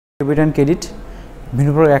Debit and credit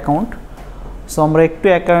বিভিন্ন প্রকার account. So আমরা একটু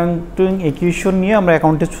অ্যাকাউন্টিং ইকুয়েশন নিয়ে আমরা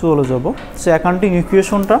অ্যাকাউন্টে চলে যাব। সো অ্যাকাউন্টিং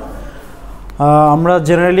ইকুয়েশনটা আমরা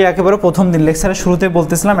জেনারেলি একেবারে প্রথম দিন লেকচারের শুরুতে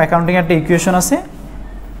বলতেছিলাম অ্যাকাউন্টিং একটা ইকুয়েশন আছে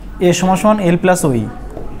এ সমান এল প্লাস ওই।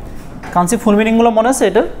 কাঞ্চি ফুল মিনিংগুলো মনে আছে?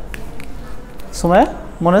 এটার সময়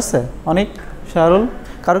মনে আছে? অনেক শাহরুল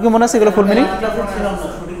কারো কি মনে আছে এগুলো ফুল মিনিং?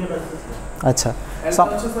 আচ্ছা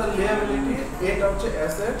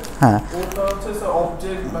হ্যাঁ,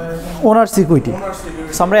 ওনার্স ইকুইটি।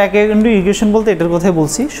 আমরা অ্যাকাউন্টিং ইকুয়েশন বলতে এটার কথাই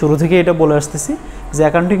বলছি, শুরু থেকে এটা বলে আসতেছি যে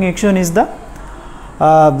accounting equation is the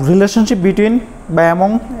relationship between বা among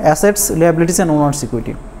assets, লিয়াবিলিটিস and owners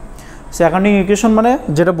equity. So accounting equation মানে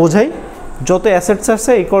যেটা বোঝায় যত অ্যাসেটস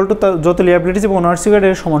আছে ইকুয়াল টু যত লিয়াবিলিটিস এবং ওনার্স ইকুইটি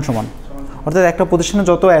এর সমান সমান। অর্থাৎ একটা প্রতিষ্ঠানে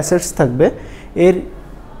যত অ্যাসেটস থাকবে এর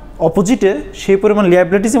অপোজিটে সেই পরিমাণ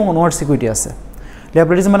লিয়াবিলিটিস এবং ওনার্স ইকুইটি আছে।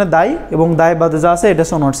 লিয়াবিলিটিস মানে দায় এবং দায় বাদে যা আছে এটা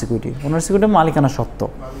হচ্ছে ওনার্স ইকুইটি। ওনার্স ইকুইটি মালিকানা সত্ত্ব,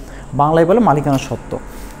 বাংলায় বলে মালিকানা সত্ত্ব।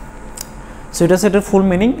 সো এটা হচ্ছে এটার ফুল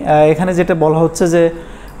মিনিং। এখানে যেটা বলা হচ্ছে যে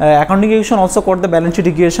accounting equation also called the balance sheet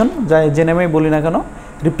equation, যা যে নামেই বলি না কেন,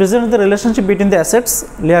 represent the relationship between the assets,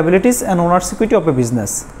 লিয়াবিলিটিস and owners equity of A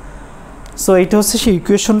business. So এইটা হচ্ছে সেই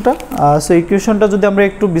ইকুয়েশনটা। সো ইকুয়েশনটা যদি আমরা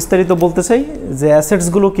একটু বিস্তারিত বলতে চাই যে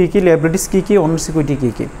অ্যাসেটসগুলো কী কী, লিয়াবিলিটিস কী কী, owners equity key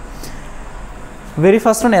key. Very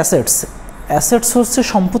first on assets. Assets হচ্ছে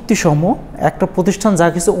সম্পত্তি সমূহ, একটা প্রতিষ্ঠান যা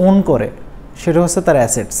কিছু ওন করে সেটা হচ্ছে তার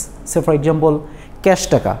assets. Say for example cash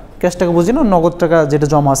টাকা, ক্যাশ টাকা বুঝি না, নগদ টাকা যেটা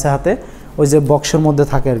জমা আছে হাতে, ওই যে বক্সের মধ্যে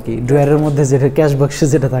থাকে আর কি, ড্রয়ারের মধ্যে যেটা ক্যাশ বক্সে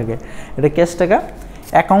যেটা থাকে, এটা ক্যাশ টাকা।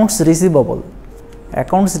 অ্যাকাউন্টস রিসিভেবল,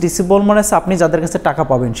 অ্যাকাউন্টস রিসিভেবল মানে আপনি যাদের কাছে টাকা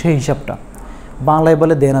পাবেন সেই হিসাবটা, বাংলায়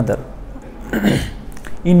বলে দেনাদার।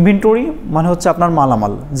 ইনভেন্টরি মানে হচ্ছে আপনার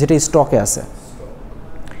মালামাল যেটা স্টকে আছে।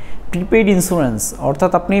 প্রিপেইড ইন্স্যুরেন্স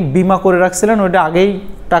অর্থাৎ আপনি বিমা করে রাখছিলেন, ওইটা আগেই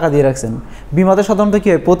টাকা দিয়ে রাখছেন। বিমাতে সাধারণত কী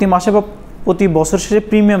হয়, প্রতি মাসে বা প্রতি বছর শেষে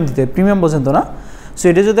প্রিমিয়াম দিতে হয়, প্রিমিয়াম বোঝেন তো না? সো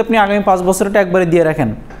এটা যদি আপনি আগামী 5 বছরটা একবারে দিয়ে রাখেন,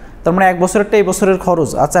 তার মানে 1 বছরেরটা এই বছরের খরচ,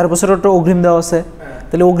 আর 4 বছরেরটা অগ্রিম দেওয়া আছে,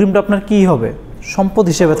 তাহলে অগ্রিমটা আপনার কী হবে? সম্পদ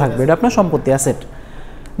হিসেবে থাকবে, এটা আপনার সম্পত্তি, অ্যাসেট।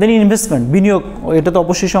 দেন ইনভেস্টমেন্ট, বিনিয়োগ, এটা তো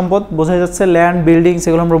অবশ্যই সম্পদ, বোঝা যাচ্ছে। ল্যান্ড, বিল্ডিং,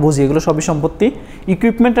 সেগুলো আমরা বুঝি, এগুলো সবই সম্পত্তি।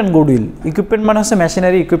 ইকুইপমেন্ট অ্যান্ড গুডউইল, ইকুইপমেন্ট মানে হচ্ছে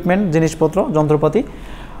মেশিনারি, ইকুইপমেন্ট জিনিসপত্র, যন্ত্রপাতি।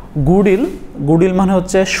 গুডউইল মানে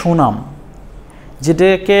হচ্ছে সুনাম,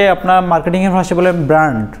 যেটাকে আপনার মার্কেটিংয়ের ভাষায় বলে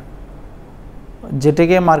ব্র্যান্ড,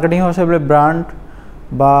 যেটাকে মার্কেটিংয়ের ভাষায় বলে ব্র্যান্ড,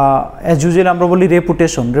 বা অ্যাজ ইউজুয়াল আমরা বলি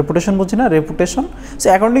রেপুটেশন, রেপুটেশন বলছি না, রেপুটেশন। সো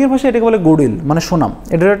অ্যাকাউন্টিংয়ের ভাষায় এটাকে বলে গুডউইল মানে সুনাম,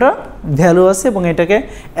 এটার একটা ভ্যালু আছে এবং এটাকে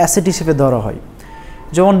অ্যাসেট হিসেবে ধরা হয়।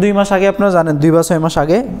 যেমন 2 মাস আগে আপনারা জানেন, 2 বা 6 মাস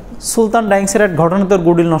আগে সুলতান ডাইংসের এক ঘটনা, তোর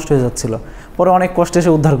গুডউইল নষ্ট হয়ে যাচ্ছিল, পরে অনেক কষ্টে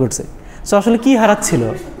এসে উদ্ধার করছে। সো আসলে কী হারাচ্ছিল?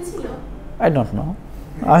 আই ডোন্ট নো,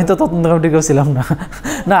 আমি তো তদন্ত কমিটিকেও ছিলাম না।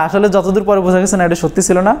 না আসলে যতদূর পরে বোঝা গেছে না এটা সত্যি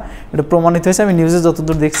ছিল না, এটা প্রমাণিত হয়েছে, আমি নিউজে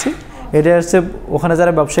যতদূর দেখছি। এটা হচ্ছে ওখানে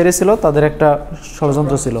যারা ব্যবসায়ী ছিল তাদের একটা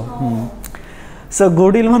ষড়যন্ত্র ছিল। সো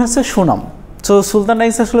গুডউইল মানে হচ্ছে সুনাম। সো সুলতান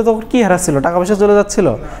ডাইংস আসলে তখন কী হারাচ্ছিল? টাকা পয়সা চলে যাচ্ছিল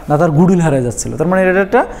না, তার গুডউইল হারিয়ে যাচ্ছিল। তার মানে এটা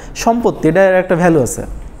একটা সম্পত্তি, এটার একটা ভ্যালু আছে।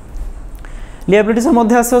 লিয়াবিলিটিসের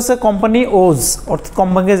মধ্যে আছে হচ্ছে কোম্পানি ওজ, অর্থাৎ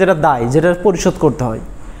কোম্পানিকে যেটা দায়, যেটা পরিশোধ করতে হয়।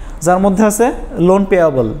 যার মধ্যে আছে লোন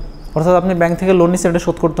পেয়াবল, অর্থাৎ আপনি ব্যাংক থেকে লোন নিচ্ছেন, এটা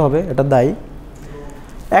শোধ করতে হবে, এটা দায়ী।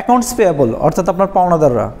 অ্যাকাউন্টস পেয়াবল অর্থাৎ আপনার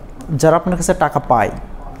পাওনাদাররা, যারা আপনার কাছে টাকা পায়,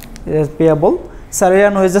 payable. Salary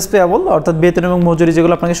and wages payable অর্থাৎ বেতন এবং মজুরি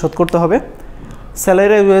যেগুলো আপনাকে শোধ করতে হবে।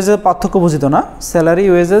 স্যালারি আর ওয়েজেস পার্থক্য বুঝিত না, স্যালারি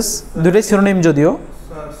ওয়েজেস দুটোই সিনোনিম যদিও।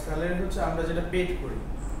 স্যালারি হচ্ছে আমরা যেটা পেড করি,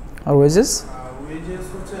 আর ওয়েজেস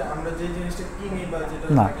হচ্ছে আমরা যে জিনিসটা কিনি বা যেটা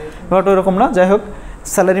না, বাট ওইরকম না। যাই হোক,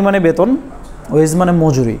 স্যালারি মানে বেতন, ওয়েজ মানে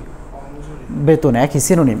মজুরি, বেতন একই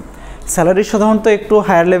সিনোনিম। স্যালারি সাধারণত একটু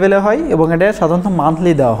হায়ার লেভেলে হয় এবং এটা সাধারণত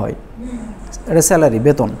মান্থলি দেওয়া হয়, এটা স্যালারি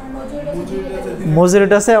বেতন।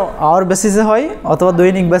 মজুরিটা আছে আওয়ার বেসিসে হয় অথবা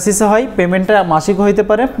দৈনিক বেসিসে হয়। পেমেন্টটা মাসিক হইতে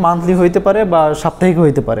পারে, মান্থলি হইতে পারে, বা সাপ্তাহিক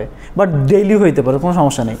হইতে পারে, বাট ডেইলি হইতে পারে, কোনো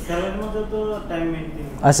সমস্যা নেই।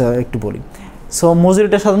 আচ্ছা একটু বলি। সো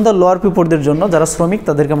মজুরিটা সাধারণত লোয়ার পিপলদের জন্য, যারা শ্রমিক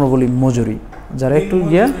তাদেরকে আমরা বলি মজুরি, যারা একটু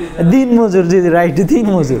দিন মজুর, জি রাইট, দিন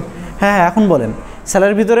মজুর। হ্যাঁ এখন বলেন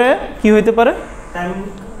স্যালারির ভিতরে কি হইতে পারে?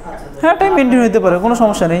 হ্যাঁ টাইম মেনটেন হইতে পারে, কোনো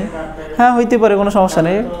সমস্যা নেই। হ্যাঁ হইতে পারে, কোনো সমস্যা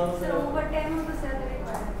নেই।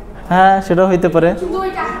 হ্যাঁ সেটাও হইতে পারে।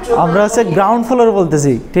 আমরা হচ্ছে গ্রাউন্ড ফ্লোর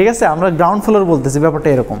বলতেছি, ঠিক আছে, আমরা গ্রাউন্ড ফ্লোর বলতেছি, ব্যাপারটা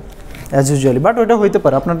এরকম অ্যাজ ইউজুয়ালি, বাট ওইটা হইতে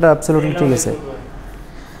পারে, আপনারটা অ্যাবসলিউটলি ঠিক আছে।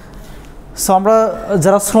 সো আমরা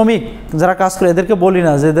যারা শ্রমিক, যারা কাজ করে, এদেরকে বলি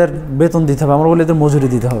না যে এদের বেতন দিতে হবে, আমরা বলি এদের মজুরি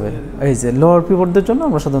দিতে হবে। এই যে লোয়ার পিপলদের জন্য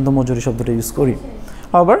আমরা সাধারণত মজুরি শব্দটা ইউজ করি।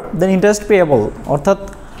 আবার দেন ইন্টারেস্ট পেয়েবল অর্থাৎ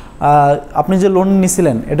আপনি যে লোন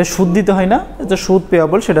নিয়েছিলেন এটা সুদ দিতে হয় না, এটা সুদ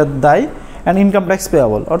পেয়েবল, সেটা দায়। অ্যান্ড ইনকাম ট্যাক্স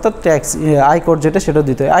পেয়েবল অর্থাৎ ট্যাক্স, আয়কর যেটা সেটা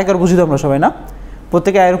দিতে হয়। আয়কর বুঝি তো আমরা সবাই না,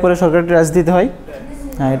 প্রত্যেকে আয়ের উপরে সরকারি ট্যাক্স দিতে হয়।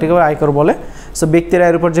 হ্যাঁ, এটাকে আয়কর বলে। সো ব্যক্তির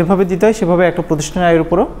আয়ের উপর যেভাবে দিতে হয় সেভাবে একটা প্রতিষ্ঠানের আয়ের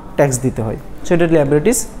উপরও ট্যাক্স দিতে হয়। সো এটা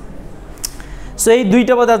লায়াবিলিটিস। সো এই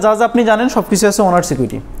দুইটা বাদে যা যা আপনি জানেন সব কিছু আছে ওনার্স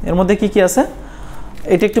ইকুইটি। এর মধ্যে কি কি আছে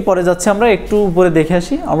এটা একটু পরে যাচ্ছে, আমরা একটু উপরে দেখে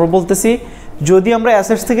আসি। আমরা বলতেছি যদি আমরা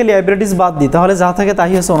অ্যাসেটস থেকে লায়াবিলিটিস বাদ দিই তাহলে যা থাকে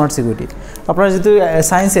তাই হচ্ছে ওনার্স ইকুইটি। আপনারা যেহেতু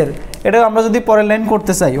সায়েন্সের, এটা আমরা যদি পরের লাইন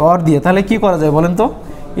করতে চাই অর দিয়ে, তাহলে কি করা যায় বলেন তো?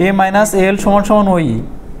 এ মাইনাস এল সমান সমান ওই।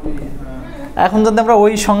 এখন যদি আমরা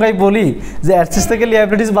ওই সংজ্ঞায় বলি যে অ্যাসেটস থেকে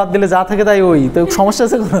লায়াবিলিটিস বাদ দিলে যা থাকে তাই ওই, তো সমস্যা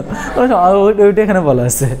আছে কোনো? ওইটা এখানে বলা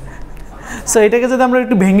আছে। সো এটাকে যদি আমরা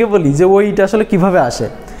একটু ভেঙে বলি যে ওইটা আসলে কীভাবে আসে,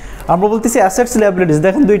 আমরা বলতেছি অ্যাসেটস লায়াবিলিটিস,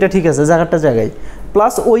 দেখেন দুইটা ঠিক আছে জায়গায়,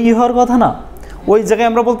 প্লাস ওই হওয়ার কথা না। ওই জায়গায়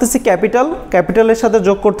আমরা বলতেছি ক্যাপিটালের সাথে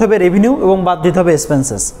যোগ করতে হবে রেভিনিউ এবং বাদ দিতে হবে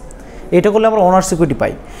এক্সপেন্সেস। এটা করলে আমরা ওনার্স ইকুইটি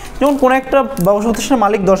পাই। যেমন কোনো একটা ব্যবসা প্রতিষ্ঠানের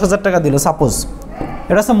মালিক 10,000 টাকা দিল সাপোজ,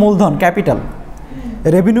 এটা হচ্ছে মূলধন ক্যাপিটাল,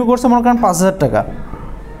 রেভিনিউ করছে মনে করেন 5,000 টাকা,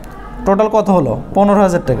 টোটাল কত হলো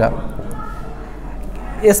 15,000 টাকা,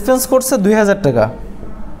 এক্সপেন্স করছে 2,000 টাকা,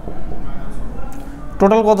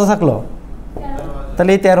 টোটাল কত থাকলো?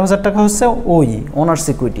 তাহলে এই 13,000 টাকা হচ্ছে ওই ওনার্স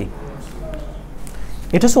ইকুইটি।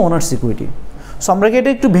 এটা হচ্ছে ওনার্স ইকুইটি। সো আমরা কি এটা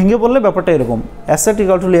একটু ভেঙে বললে ব্যাপারটা এরকম, asset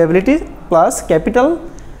equal to liability plus capital,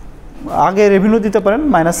 আগে রেভিনিউ দিতে পারেন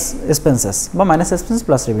মাইনাস এক্সপেন্সেস বা মাইনাস এক্সপেন্স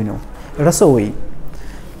প্লাস রেভিনিউ, এটা হচ্ছে ওই।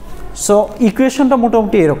 সো ইকুয়েশনটা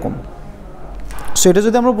মোটামুটি এরকম। সো এটা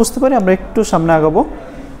যদি আমরা বুঝতে পারি আমরা একটু সামনে আগাবো।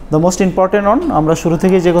 দ্য মোস্ট ইম্পর্টেন্ট আমরা শুরু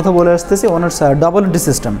থেকে যে কথা বলে আসতেছি ওনার্স ডাবল এন্ট্রি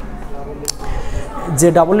সিস্টেম। যে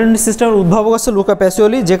ডাবল এন্ট্রি সিস্টেমের উদ্ভাবক আছে লুকা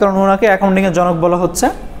প্যাসিওলি, যে কারণে ওনাকে অ্যাকাউন্টিংয়ের জনক বলা হচ্ছে।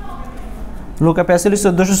 লুকা প্যাসিওলি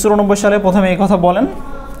 1494 সালে প্রথমে এই কথা বলেন।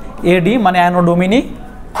 এডি মানে অ্যানো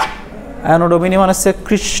ডোমিনি মানে হচ্ছে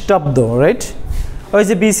খ্রিস্টাব্দ, রাইট? ওই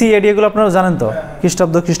যে বিসি এডি এগুলো আপনারা জানেন তো,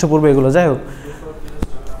 খ্রিস্টাব্দ খ্রিস্টপূর্ব এগুলো, যাই হোক।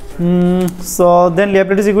 সো দেন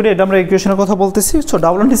লিয়াবিলিটিস ইকুইটি, এটা আমরা ইকুয়েশনের কথা বলতেছি। সো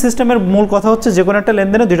ডাবল এন্ট্রি সিস্টেমের মূল কথা হচ্ছে যে কোনো একটা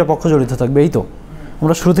লেনদেনে দুইটা পক্ষ জড়িত থাকবে, এই তো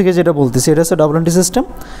আমরা শুরু থেকে যেটা বলতেছি, এটা হচ্ছে ডাবল এন্ট্রি সিস্টেম।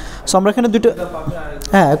 সো আমরা এখানে দুইটা,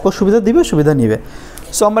 হ্যাঁ, এক পক্ষ সুবিধা দিবে সুবিধা নিবে।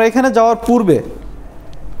 সো আমরা এখানে যাওয়ার পূর্বে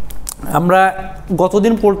আমরা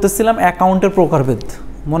গতদিন পড়তেছিলাম অ্যাকাউন্টের প্রকারভেদ,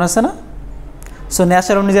 মনে আছে না? সো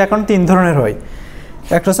ন্যাচার অনুযায়ী অ্যাকাউন্ট 3 ধরনের হয়,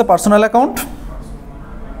 একটা হচ্ছে পার্সোনাল অ্যাকাউন্ট,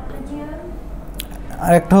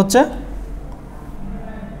 আর একটা হচ্ছে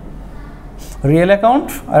রিয়েল অ্যাকাউন্ট,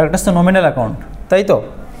 আর একটা হচ্ছে নমিনাল অ্যাকাউন্ট, তাই তো?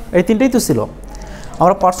 এই তিনটেই তো ছিল।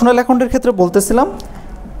 আমরা পার্সোনাল অ্যাকাউন্টের ক্ষেত্রে বলতেছিলাম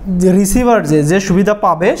যে রিসিভার যে সুবিধা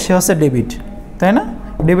পাবে সে হচ্ছে ডেবিট, তাই না?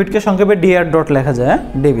 ডেবিটকে সংক্ষেপে ডিআর ডট লেখা যায়,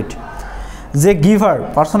 ডেবিট। যে গিভার,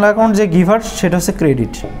 পার্সোনাল অ্যাকাউন্ট যে গিভার সেটা হচ্ছে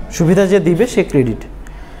ক্রেডিট, সুবিধা যে দিবে সে ক্রেডিট।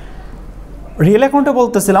 রিয়েল অ্যাকাউন্টে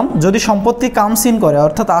বলতেছিলাম যদি সম্পত্তি কামস ইন করে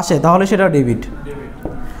অর্থাৎ আসে তাহলে সেটা ডেবিট,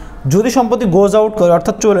 যদি সম্পত্তি গোজ আউট করে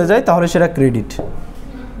অর্থাৎ চলে যায় তাহলে সেটা ক্রেডিট,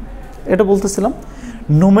 এটা বলতেছিলাম।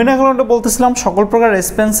 নমিনাল অ্যাকাউন্টে বলতেছিলাম সকল প্রকার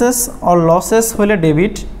এক্সপেন্সেস অর লসেস হলে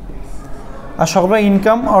ডেবিট, আর সকল প্রকার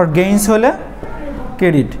ইনকাম অর গেইনস হলে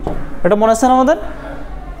ক্রেডিট। এটা মনে আছে না আমাদের?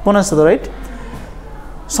 মনে আছে তো, রাইট?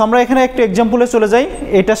 সো আমরা এখানে একটু এক্সাম্পলে চলে যাই,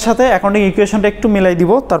 এটার সাথে অ্যাকাউন্টিং ইকুয়েশনটা একটু মিলাই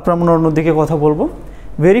দিব, তারপর আমরা অন্যদিকে কথা বলবো।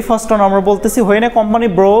 ভেরি ফার্স্ট অন আমরা বলতেছি when a company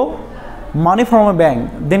bro money from a bank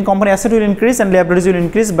then company asset will increase and লিয়াবিলিটিজ will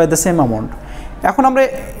increase by the same amount. এখন আমরা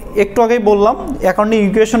একটু আগেই বললাম অ্যাকাউন্টিং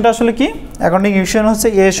ইকুয়েশনটা আসলে কি? অ্যাকাউন্টিং ইকুয়েশন হচ্ছে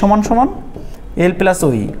এ সমান সমান এল প্লাস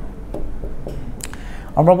ওই।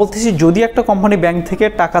 আমরা বলতেছি যদি একটা কোম্পানি ব্যাংক থেকে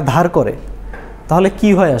টাকা ধার করে তাহলে কি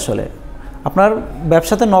হয়? আসলে আপনার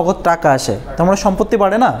ব্যবসাতে নগদ টাকা আসে, তার মানে সম্পত্তি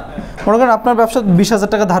বাড়ে না? মনে করেন আপনার ব্যবসা 20,000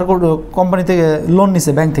 টাকা ধার কোম্পানি থেকে লোন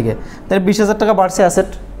নিছে ব্যাংক থেকে, তাহলে 20,000 টাকা বাড়ছে অ্যাসেট।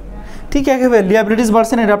 ঠিক একইভাবে লিয়াবিলিটিস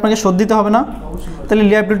বাড়ছে না, এটা আপনাকে শোধ দিতে হবে না? তাহলে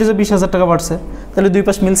লিয়াবিলিটিসও 20,000 টাকা বাড়ছে, তাহলে দুই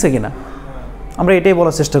পাশ মিলছে কিনা? আমরা এটাই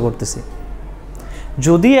বলার চেষ্টা করতেছি।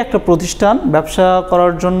 যদি একটা প্রতিষ্ঠান ব্যবসা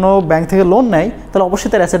করার জন্য ব্যাংক থেকে লোন নেয় তাহলে অবশ্যই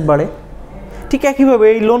তার অ্যাসেট বাড়ে। ঠিক একইভাবে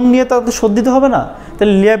এই লোন নিয়ে তাদের শোধ দিতে হবে না,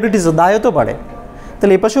 তাহলে লিয়াবিলিটিসও দায়ও তো বাড়ে।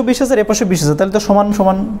 তাহলে এপাশেও 20,000 এপাশেও 20,000, তাহলে তো সমান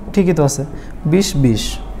সমান ঠিকই তো আছে, 20-20।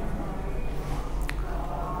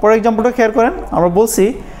 পরের এক্সাম্পলটা খেয়াল করেন, আমরা বলছি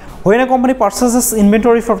when a company পারচেসেস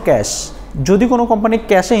inventory for cash, যদি কোনো কোম্পানি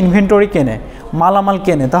ক্যাশে ইনভেন্টরি কেনে, মালামাল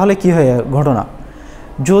কেনে, তাহলে কি হয় ঘটনা?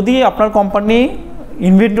 যদি আপনার কোম্পানি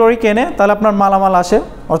ইনভেন্টরি কেনে তাহলে আপনার মালামাল আসে,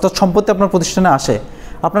 অর্থাৎ সম্পত্তি আপনার প্রতিষ্ঠানে আসে,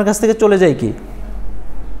 আপনার কাছ থেকে চলে যায় কি?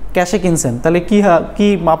 ক্যাশে কিনছেন, তাহলে কি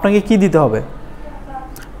আপনাকে কি দিতে হবে?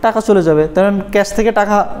 টাকা চলে যাবে, তাহলে ক্যাশ থেকে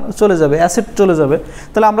টাকা চলে যাবে, অ্যাসেট চলে যাবে।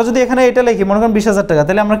 তাহলে আমরা যদি এখানে এটা লিখি মনে করেন 20,000 টাকা,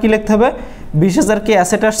 তাহলে আমরা কি লিখতে হবে? 20,000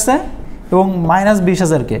 অ্যাসেট আসছে এবং মাইনাস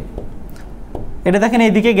 20,000। এটা দেখেন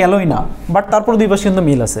এইদিকে গেলই না, বাট তারপর দুই পাশে কিন্তু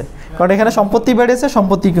মিল আছে, কারণ এখানে সম্পত্তি বেড়েছে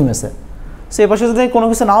সম্পত্তি কমেছে। সে পাশে যদি কোনো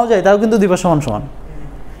কিছু নাও যায় তাও কিন্তু দুই পাশ সমান সমান।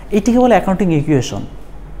 এইটিকে বলে অ্যাকাউন্টিং ইকুয়েশন,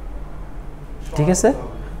 ঠিক আছে?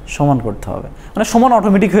 সমান করতে হবে, মানে সমান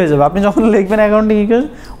অটোমেটিক হয়ে যাবে। আপনি যখন লিখবেন অ্যাকাউন্টিং ইকুয়াল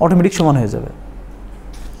অটোমেটিক সমান হয়ে যাবে।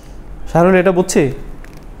 শাহরুল এটা বুঝছি,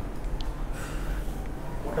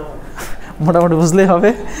 মোটামুটি বুঝলেই হবে,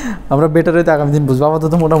 আমরা বেটার হইতে আগামী দিন বুঝবো,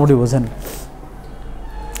 আপাতত মোটামুটি বোঝেন।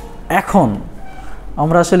 এখন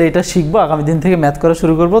আমরা আসলে এটা শিখবো, আগামী দিন থেকে ম্যাথ করা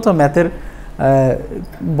শুরু করবো। তো ম্যাথের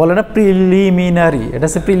বলে না প্রিলিমিনারি, এটা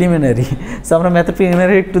হচ্ছে প্রিলিমিনারি। সো আমরা ম্যাথের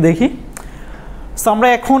প্রিলিমিনারি একটু দেখি। সো আমরা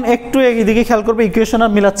এখন একটু এদিকে খেয়াল করবো, ইকুয়েশন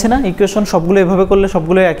আর মিলাচ্ছে না, ইকুয়েশন সবগুলো এভাবে করলে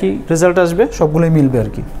সবগুলো একই রেজাল্ট আসবে, সবগুলোই মিলবে আর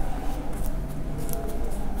কি।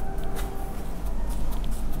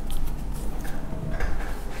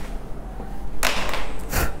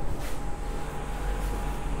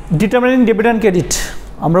 ডিটারমিনিং ডেবিট অ্যান্ড ক্রেডিট,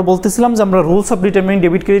 আমরা বলতেছিলাম যে আমরা rules of determining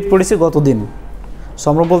debit credit পড়েছি গতদিন। সো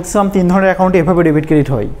আমরা বলতেছিলাম 3 ধরনের অ্যাকাউন্টে এভাবে ডেবিট ক্রেডিট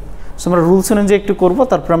হয়। সো আমরা রুলস অনুযায়ী একটু করবো,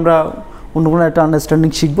 তারপর আমরা অন্য কোনো একটা আন্ডারস্ট্যান্ডিং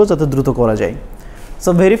শিখবো যাতে দ্রুত করা যায়। So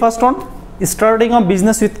very first one, starting of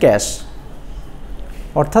business with cash,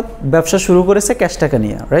 অর্থাৎ ব্যবসা শুরু করেছে ক্যাশ টাকা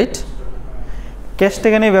নিয়ে, রাইট? ক্যাশ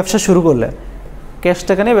টাকা নিয়ে ব্যবসা শুরু করলে, ক্যাশ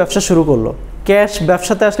টাকা নিয়ে ব্যবসা শুরু করলো। ক্যাশ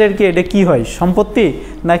ব্যবসাতে আসলে কি এটা কী হয়, সম্পত্তি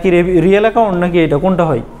নাকি রিয়েল অ্যাকাউন্ট, নাকি এটা কোনটা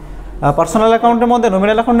হয়? পার্সোনাল অ্যাকাউন্টের মধ্যে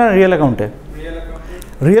নোমিনাল অ্যাকাউন্ট না রিয়েল অ্যাকাউন্টে?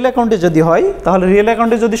 রিয়েল অ্যাকাউন্টে যদি হয়, তাহলে রিয়েল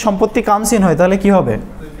অ্যাকাউন্টে যদি সম্পত্তি কামসিন হয় তাহলে কি হবে?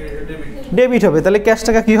 ডেবিট হবে। তাহলে ক্যাশ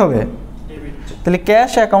টাকা কী হবে? তাহলে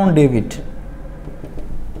ক্যাশ অ্যাকাউন্ট ডেবিট,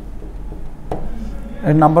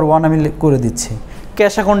 নাম্বার 1 আমি করে দিচ্ছি,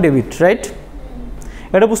 ক্যাশ অ্যাকাউন্ট ডেবিট, রাইট?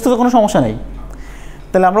 এটা বুঝতে তো কোনো সমস্যা নেই।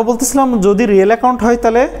 তাহলে আমরা বলতেছিলাম যদি রিয়েল অ্যাকাউন্ট হয়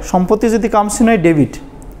তাহলে সম্পত্তি যদি কামসিন হয় ডেবিট,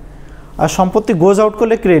 আর সম্পত্তি গোজ আউট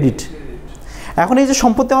করলে ক্রেডিট। এখন এই যে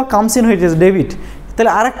সম্পত্তি আমার কামসিন হয়ে গেছে ডেবিট,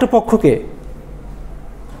 তাহলে আর একটা পক্ষকে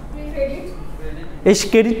এই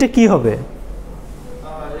ক্রেডিটটা কী হবে?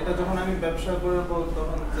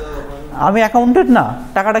 আমি অ্যাকাউন্টেন্ট না,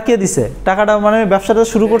 টাকাটা কে দিছে? টাকাটা মানে ব্যবসাটা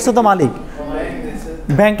শুরু করছে তো মালিক।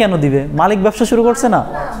 ব্যাংক কেন দিবে? মালিক ব্যবসা শুরু করছে না,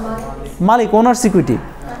 মালিক, ওনার সিকিউরিটি।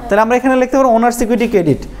 তাহলে আমরা এখানে লিখতে পারবো ওনার সিকিউরিটি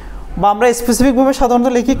ক্রেডিট, বা আমরা স্পেসিফিকভাবে সাধারণত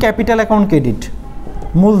লিখি ক্যাপিটাল অ্যাকাউন্ট ক্রেডিট,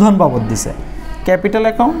 মূলধন বাবদ দিছে, ক্যাপিটাল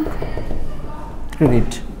অ্যাকাউন্ট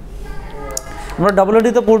ক্রেডিট। আমরা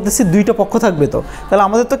ডব্লিউডিতে পড়তেছি দুইটা পক্ষ থাকবে, তো তাহলে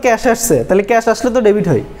আমাদের তো ক্যাশ আসছে, তাহলে ক্যাশ আসলে তো ডেবিট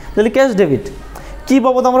হয়, তাহলে ক্যাশ ডেবিট। কী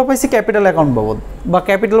বাবদ আমরা পাইছি? ক্যাপিটাল অ্যাকাউন্ট বাবদ, বা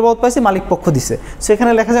ক্যাপিটাল বাবদ পাইছি মালিক পক্ষ দিছে,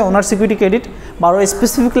 সেখানে লেখা যায় ওনার সিকিউরিটি ক্রেডিট, বা আরও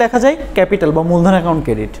স্পেসিফিক লেখা যায় ক্যাপিটাল বা মূলধন অ্যাকাউন্ট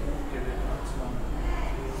ক্রেডিট।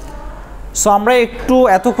 সো আমরা একটু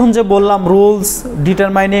এতক্ষণ যে বললাম rules,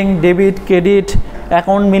 determining debit credit,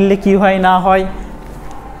 account মিললে কী হয় না হয়,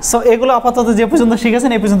 সো এগুলো আপাতত যে পর্যন্ত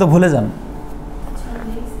শিখেছেন এই পর্যন্ত ভুলে যান,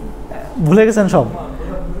 ভুলে গেছেন সব।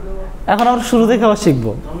 এখন আমরা শুরু থেকে আবার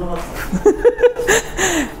শিখবো।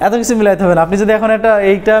 এত কিছু মিলাইতে হবে না। আপনি যদি এখন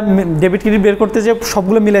এইটা ডেবিট ক্রেডিট বের করতে যে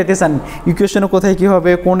সবগুলো মিলাইতে চান, ইকুয়েশনে কোথায় কী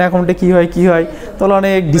হবে, কোন অ্যাকাউন্টে কী হয়, তাহলে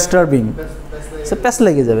অনেক ডিস্টার্বিং, সো প্যাস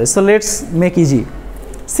লেগে যাবে। So let's make easy,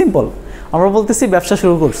 simple. আমরা বলতেছি ব্যবসা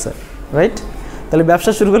শুরু করছে, রাইট? তাহলে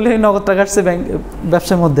ব্যবসা শুরু করলে নগদ টাকা আসছে ব্যাংক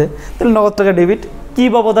ব্যবসার মধ্যে, তাহলে নগদ টাকা ডেবিট। কী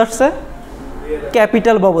বাবদ আসছে?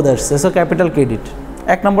 ক্যাপিটাল বাবদ আসছে, সো ক্যাপিটাল ক্রেডিট।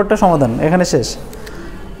 1 নম্বরটা সমাধান, এখানে শেষ।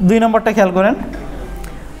 2 নম্বরটা খেয়াল করেন,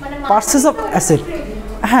 পারচেজ অফ অ্যাসেট।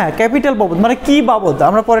 হ্যাঁ, ক্যাপিটাল বাবদ মানে কী বাবদ,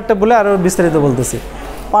 আমরা পরেরটা বলে আরও বিস্তারিত বলতেছি।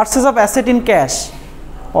 Purchase of asset in cash,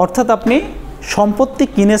 অর্থাৎ আপনি সম্পত্তি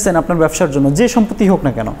কিনেছেন আপনার ব্যবসার জন্য, যে সম্পত্তি হোক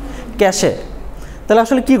না কেন, ক্যাশে। তাহলে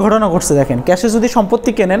আসলে কী ঘটনা ঘটছে দেখেন, ক্যাশে যদি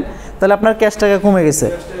সম্পত্তি কেনেন তাহলে আপনার ক্যাশ টাকা কমে গেছে,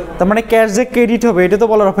 তার মানে ক্যাশ যে ক্রেডিট হবে এটা তো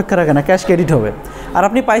বলার অপেক্ষা রাখে না, ক্যাশ ক্রেডিট হবে। আর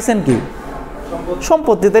আপনি পাইছেন কি?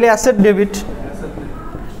 সম্পত্তি, তাহলে asset debit,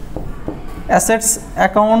 assets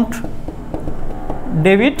account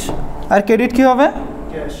debit, আর ক্রেডিট কী হবে?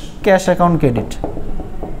 Cash account credit.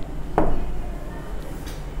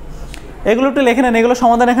 এগুলো একটু লিখে নেন, এগুলো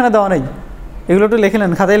সমাধান এখানে দেওয়া নেই, এগুলো একটু লিখে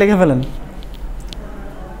নেন, খাতায় লিখে ফেলেন।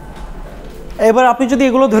 এবার আপনি যদি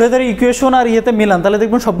এগুলো ধরে ধরে ইকুয়েশন আর ইয়েতে মিলান তাহলে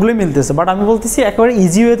দেখবেন সবগুলোই মিলতেছে, বাট আমি বলতেছি একেবারে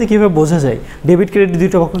ইজি ওয়েতে কীভাবে বোঝা যায়, ডেবিট ক্রেডিট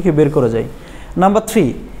দুইটা পক্ষকে বের করা যায়। Number 3,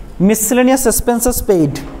 miscellaneous expenses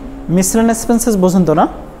paid. Miscellaneous expenses বোঝেন তো না?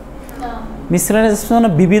 মিসসেলেনিয়াস এক্সপেন্স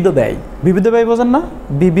মানে বিবিধ ব্যয়, বিবিধ ব্যয় বোঝেন না?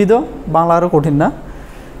 বিবিধ, বাংলা আরও কঠিন না?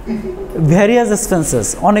 ভ্যারিয়াস এক্সপেন্সেস,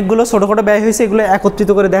 অনেকগুলো ছোটোখাটো ব্যয় হয়েছে, এগুলো একত্রিত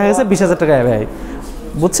করে দেখা গেছে 20,000 টাকা ব্যয়,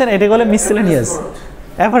 বুঝছেন? এটা বলে মিসসেলেনিয়াস,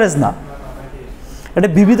 অ্যাভারেজ না, এটা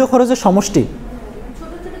বিবিধ খরচের সমষ্টি।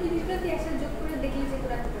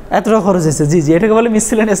 এতটা খরচ হয়েছে, জি জি, এটাকে বলে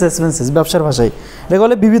মিসসেলেনিয়াস এক্সপেন্সেস ব্যবসার ভাষায়, এটাকে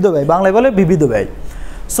বলে বিবিধ ব্যয়, বাংলায় বলে বিবিধ ব্যয়।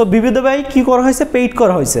 সো বিবিধ ব্যয় কী করা হয়েছে? পেইড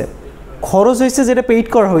করা হয়েছে, খরচ হয়েছে যেটা পেইড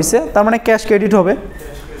করা হয়েছে, তার মানে ক্যাশ ক্রেডিট হবে।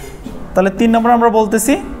 তাহলে 3 নম্বর আমরা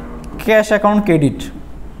বলতেছি ক্যাশ অ্যাকাউন্ট ক্রেডিট।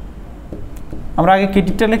 আমরা আগে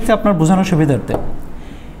ক্রেডিটটা লিখছি আপনার বোঝানোর সুবিধার্থে।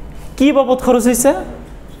 কী বাবদ খরচ হয়েছে?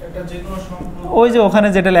 ওই যে ওখানে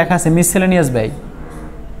যেটা লেখা আছে মিসসেলেনিয়াস ব্যয়,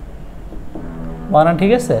 বানান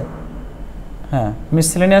ঠিক আছে? হ্যাঁ,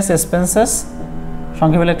 মিসলেনিয়াস এক্সপেন্সেস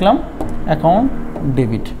সংক্ষেপে লিখলাম অ্যাকাউন্ট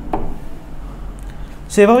ডেবিট।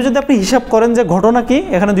 সেভাবে যদি আপনি হিসাব করেন যে ঘটনা কি,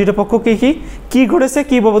 এখানে দুইটা পক্ষ কী ঘটেছে,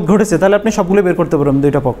 কী বাবদ ঘটেছে, তাহলে আপনি সবগুলো বের করতে পারবেন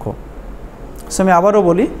দুইটা পক্ষ। সো আমি আবারও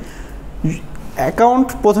বলি, অ্যাকাউন্ট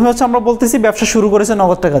প্রথমে হচ্ছে আমরা বলতেছি ব্যবসা শুরু করেছে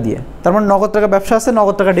নগদ টাকা দিয়ে, তার মানে নগদ টাকা ব্যবসা আছে,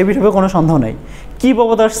 নগদ টাকা ডেবিট হবে, কোনো সন্দেহ নেই। কী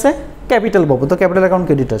বাবদ আসছে? ক্যাপিটাল বাবদ, তো ক্যাপিটাল অ্যাকাউন্ট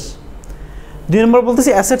ক্রেডিট আসে। 2 নম্বর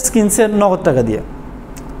বলতেছি অ্যাসেটস কিনছে নগদ টাকা দিয়ে,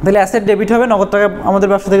 তাহলে অ্যাসেট ডেবিট হবে, নগদ টাকা আমাদের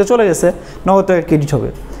ব্যবসা থেকে চলে গেছে, নগদ টাকা ক্রেডিট হবে।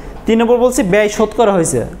 3 নম্বর বলছি ব্যয় শোধ করা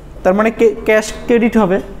হয়েছে, তার মানে ক্যাশ ক্রেডিট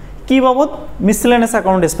হবে। কী বাবদ? Miscellaneous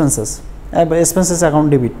account expenses, expenses account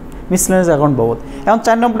debit, miscellaneous account বাবদ। এখন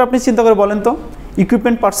 4 নম্বরটা আপনি চিন্তা করে বলেন তো,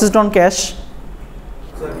 ইকুইপমেন্ট পারচেসড অন ক্যাশ,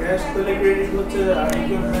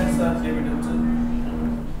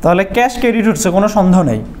 তাহলে ক্যাশ ক্রেডিট হচ্ছে, কোনো সন্দেহ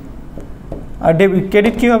নেই। আর ডেবিট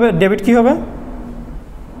ক্রেডিট কী হবে? ডেবিট কী হবে?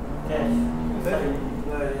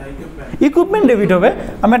 ইকুইপমেন্ট ডেবিট হবে।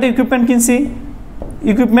 আমি একটা ইকুইপমেন্ট কিনছি,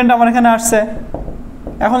 ইকুইপমেন্ট আমার এখানে আসছে।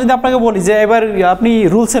 এখন যদি আপনাকে বলি যে এবার আপনি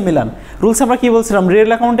রুলসে মিলান, রুলসে আমরা কী বলছিলাম, রিয়েল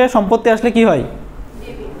অ্যাকাউন্টে সম্পত্তি আসলে কী হয়?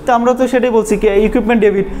 তো আমরা তো সেটাই বলছি, কি ইকুইপমেন্ট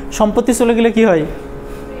ডেবিট, সম্পত্তি চলে গেলে কী হয়?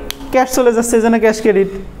 ক্যাশ চলে যাচ্ছে, এই জন্য ক্যাশ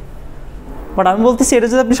ক্রেডিট। বাট আমি বলতেছি এটা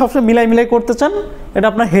যদি আপনি সবসময় মিলাই করতে চান, এটা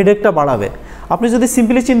আপনার হেডেকটা বাড়াবে। আপনি যদি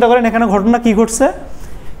সিম্পলি চিন্তা করেন এখানে ঘটনা কী ঘটছে,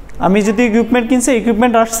 আমি যদি ইকুইপমেন্ট কিনছি,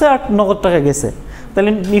 ইকুইপমেন্ট আসছে আর নগদ টাকা গেছে,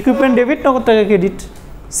 তাহলে ইকুইপমেন্ট ডেবিট, নগদ টাকা ক্রেডিট,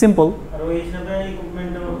 সিম্পল।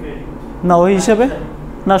 না ওই হিসাবে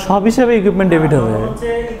না, সব হিসাবে ইকুইপমেন্ট ডেবিট হবে।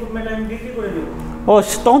 ও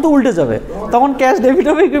তখন তো উল্টে যাবে, তখন ক্যাশ ডেবিট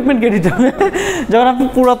হবে, ইকুইপমেন্ট ক্রেডিট হবে। যখন আপনি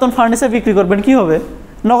পুরাতন ফার্নিচার বিক্রি করবেন কী হবে?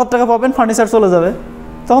 নগদ টাকা পাবেন, ফার্নিচার চলে যাবে,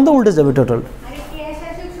 তখন তো উল্টে যাবে টোটাল।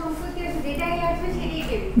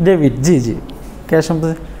 ডেবিট, জি জি, ক্যাশ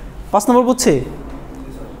সম্পত্তি। 5 নম্বর বুঝছি,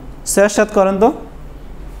 শেয়ার সাথ করেন তো।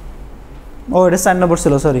 ও এটা 4 নম্বর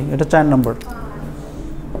ছিল, সরি, এটা 4 নম্বর।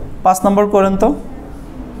 5 নম্বর করেন তো।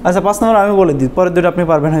 আচ্ছা 5 নম্বর আমি বলে দিই, পরের দুটো আপনি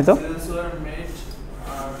পারবেন হয়তো।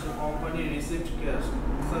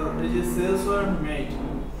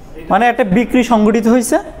 মানে একটা বিক্রি সংগঠিত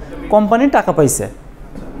হয়েছে, কোম্পানি টাকা পাইছে,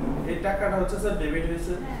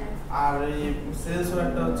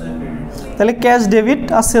 তাহলে ক্যাশ ডেবিট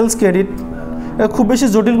আর সেলস ক্রেডিট। খুব বেশি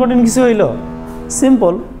জটিল কঠিন কিছু হইল?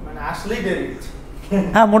 সিম্পল,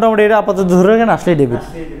 হ্যাঁ মোটামুটি এটা আপাতত ধরে রাখেন, আসলেই ডেবিট।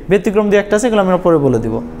 ব্যতিক্রম দিয়ে একটা আছে, এগুলো আমরা পরে বলে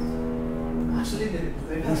দিব।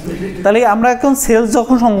 তাহলে আমরা এখন সেলস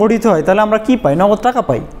যখন সংগঠিত হয়, তাহলে আমরা কি পাই? নগদ টাকা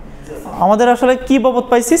পাই। আমাদের আসলে কি বাবদ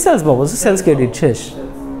পাইছি? সেলস বাবদ, সেলস ক্রেডিট, শেষ।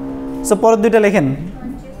 সো পরের দুইটা লেখেন,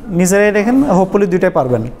 নিজেরাই লেখেন, হোপফুলি দুইটাই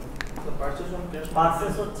পারবেন।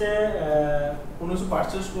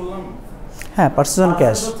 হ্যাঁ, পারচেজ অন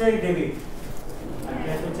ক্যাশ,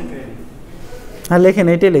 হ্যাঁ লেখেন,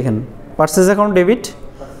 এইটাই লেখেন, purchase account debit,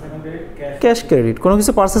 cash credit. কোনো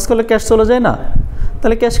কিছু পারচেজ করলে ক্যাশ চলে যায় না,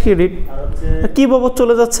 তাহলে ক্যাশ ক্রেডিট। কী বাবদ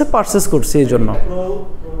চলে যাচ্ছে? পারচেজ করছে, এই জন্য।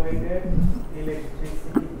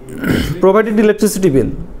 প্রোভাইডেড ইলেকট্রিসিটি বিল,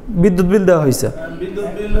 বিদ্যুৎ বিল দেওয়া হয়েছে।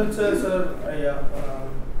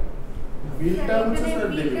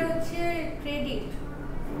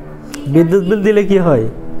 বিদ্যুৎ বিল দিলে কি হয়?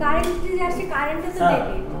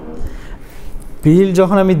 বিল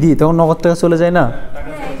যখন আমি দিই তখন নগদ টাকা চলে যায় না,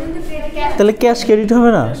 তাহলে ক্যাশ ক্রেডিট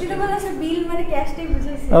হবে না?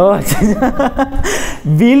 ও আচ্ছা,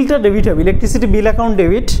 বিলটা ডেবিট হবে, electricity bill account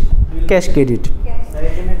debit, cash credit.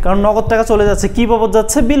 কারণ নগদ টাকা চলে যাচ্ছে, কী বাবদ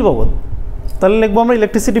যাচ্ছে? বিল বাবদ। তাহলে লিখবো আমরা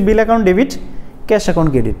electricity bill account debit, cash account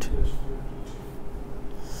credit.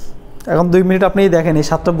 এখন 2 মিনিট আপনি দেখেন এই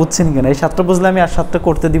 7টা বুঝছেন কিনা। এই 7টা বুঝলে আমি আর 7টা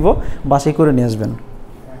করতে দিব, বাসায় করে নিয়ে আসবেন।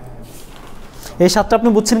 এই 7টা আপনি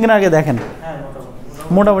বুঝছেন কিনা আগে দেখেন।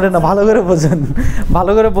 মোটামুটি না, ভালো করে বোঝেন,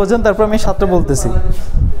 ভালো করে বোঝেন, তারপর আমি 7টা বলতেছি।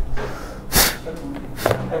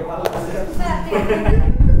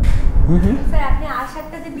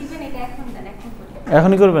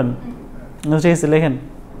 এখনই করবেন? ঠিক আছে, লেখেন।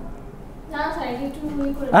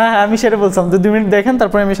 হ্যাঁ আমি সেটা বলছিলাম, 2 মিনিট দেখেন,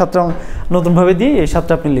 তারপরে আমি 7টা নতুনভাবে দিই, এই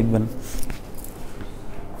 7টা আপনি লিখবেন।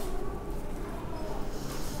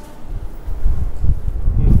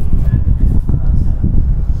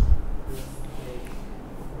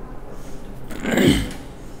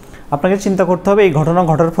 আপনাকে চিন্তা করতে হবে এই ঘটনা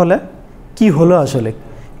ঘটার ফলে কি হলো, আসলে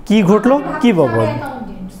কি ঘটলো, কি বাবদ।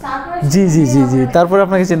 জি জি জি জি, তারপরে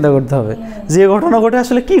আপনাকে চিন্তা করতে হবে যে ঘটনা ঘটে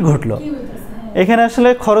আসলে কি ঘটলো, এখানে আসলে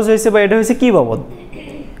খরচ হয়েছে বা এটা হয়েছে কি বাবদ,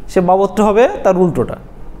 সে বাবদটা হবে তার উল্টোটা।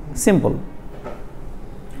 সিম্পল।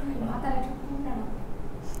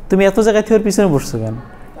 তুমি এত জায়গায় থেকে ওর পিছনে বসছো কেন?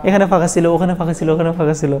 এখানে ফাঁকা ছিল, ওখানে ফাঁকা ছিল, ওখানে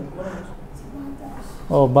ফাঁকা ছিল।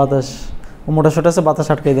 ও বাতাস, ও মোটা সোটা আছে, বাতাস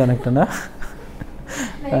আটকাই দেয় অনেকটা না?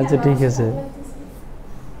 আচ্ছা ঠিক আছে।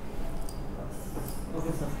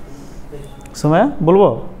 সময় বলবো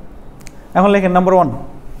এখন লেখেন নাম্বার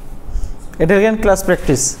 1 এটা লেখেন ক্লাস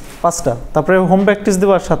প্র্যাকটিস 5টা তারপরে হোম প্র্যাকটিস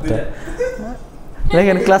দেবো আর 7টা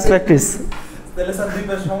লেখেন ক্লাস প্র্যাকটিস তাহলে স্যার দুই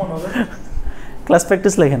পাশ সমান হবে ক্লাস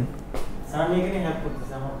প্র্যাকটিস লেখেন আমি এখানে হেল্প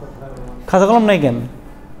করতেছি আমার কথা খাতা কলম নাই কেন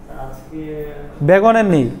আজকে ব্যাগনের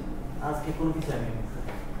নেই আজকে কোন কিছু আমি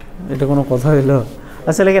এটা কোনো কথা হইলো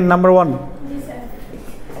আচ্ছা লেখেন number 1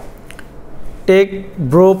 take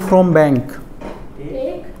bro from bank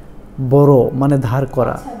বড় মানে ধার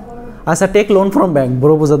করা আচ্ছা টেক লোন ফ্রম ব্যাংক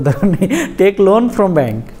বড় বোঝার দরকার নেই take loan from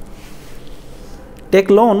bank take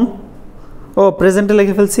loan ও প্রেজেন্টে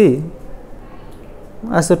লিখে ফেলছি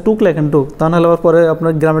আচ্ছা টুক লেখেন টুক তা নাহলে আবার পরে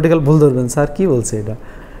আপনার গ্রামেটিক্যাল ভুল ধরবেন স্যার কী বলছে এটা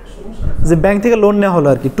যে ব্যাংক থেকে লোন নেওয়া হলো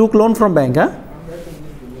আর কি টুক লোন ফ্রম ব্যাংক হ্যাঁ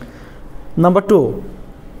number 2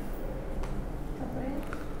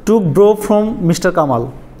 took bro from mister Kamal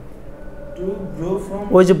two bro from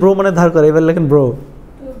ওই যে ব্রো মানে ধার করে এবার লেখেন ব্রো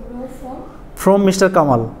ফ্রম মিস্টার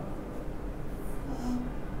কামাল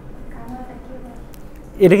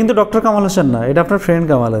এটা কিন্তু ডক্টর কামাল হোসেন না এটা আপনার ফ্রেন্ড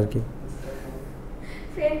কামাল আর কি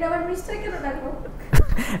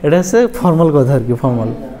এটা হচ্ছে ফর্মাল কথা আর কি formal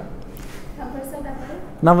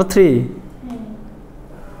number 3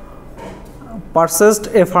 purchased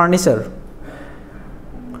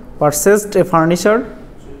A furniture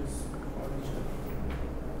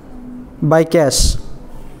by cash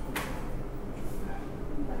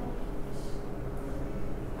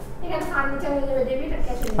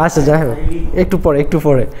আচ্ছা যাই হোক একটু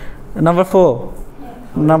পরে নাম্বার 4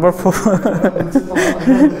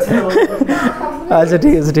 আচ্ছা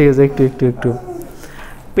ঠিক আছে একটু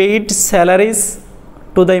paid salaries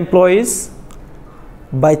to the employees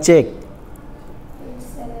by check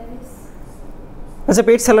আচ্ছা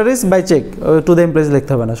paid salaries by check to the employees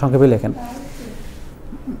লিখতে হবে না সংক্ষেপে লেখেন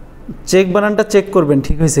চেক বানানটা চেক করবেন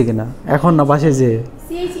ঠিক হয়েছে কিনা এখন না বাসায় যেয়ে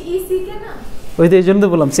ওই তো এই জন্য তো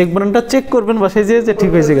বললাম চেক বানানটা চেক করবেন বাসায় যেয়ে যে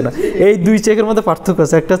ঠিক হয়েছে কিনা এই দুই চেকের মধ্যে পার্থক্য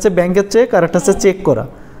আছে একটা হচ্ছে ব্যাংকের চেক আর একটা হচ্ছে চেক করা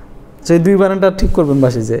সেই দুই বানানটা ঠিক করবেন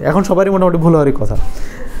বাসায় যেয়ে এখন সবারই মোটামুটি ভুল হওয়ারই কথা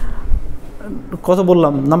কত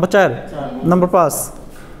বললাম নাম্বার 4 নাম্বার 5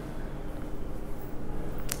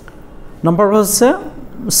 নাম্বার হচ্ছে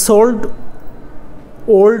সোল্ড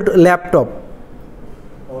ওল্ড ল্যাপটপ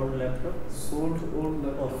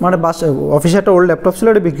মানে অফিসে একটা ওল্ড ল্যাপটপ ছিল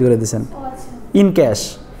ওটা বিক্রি করে দিয়েছেন ইন ক্যাশ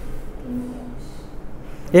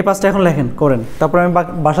এই 5টা এখন লেখেন করেন তারপর আমি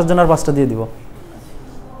বাসার জন্য আর 5টা দিয়ে দিব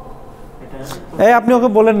এই আপনি ওকে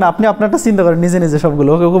বলেন না আপনি আপনারটা চিন্তা করেন নিজে সবগুলো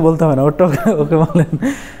ওকে বলতে হবে না ওটা ওকে বলেন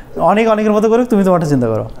অনেকের মতো করে তুমি তোমারটা চিন্তা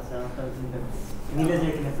করো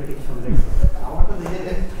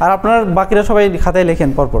আর আপনার বাকিরা সবাই খাতায় লেখেন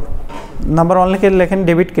পরপর নাম্বার 1 লিখে লেখেন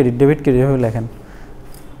ডেবিট ক্রেডিট এভাবে লেখেন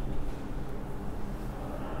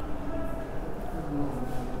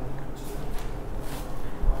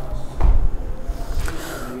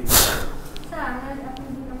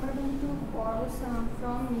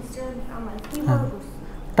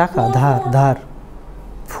টাকা ধার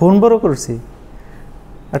ফোন বড় করছি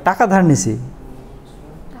আর টাকা ধার নিছি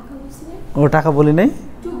ও টাকা বলি নাই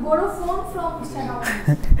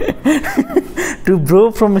two bro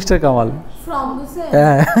from mister Kamal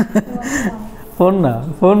হ্যাঁ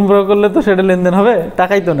ফোন ব্রো করলে তো সেটা লেনদেন হবে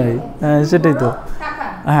টাকাই তো নেই হ্যাঁ সেটাই তো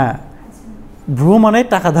হ্যাঁ ব্রো মানে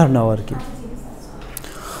টাকা ধার নেওয়া আর কি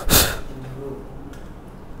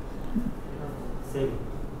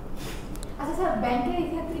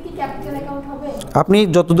আপনি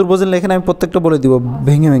যতদূর বোঝেন লেখেন আমি প্রত্যেকটা বলে দিব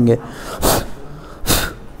ভেঙে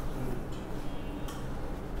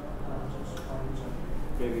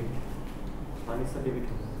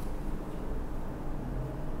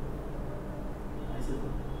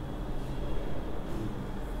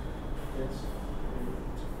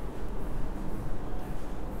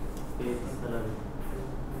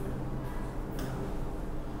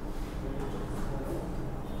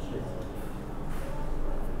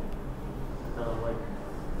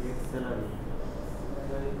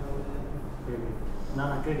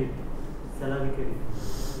ক্রেডিট স্যালারি ক্রেডিট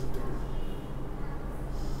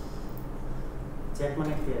চেক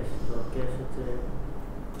মানে ক্যাশ তো ক্যাশ হচ্ছে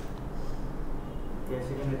ক্যাশ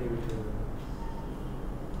এখানে ডেবিট হয়ে যাবে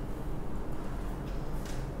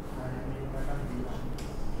আমি টাকা দিলাম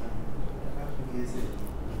টাকা দিয়েছে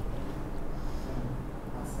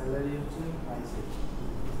আর স্যালারি হচ্ছে পাইছে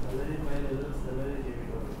স্যালারি পাইলে স্যালারি ডেবিট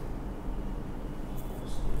হবে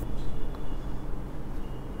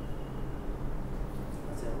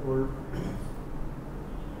ওল্ড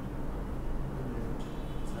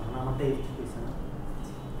এখন আমারটা এই হয়েছে না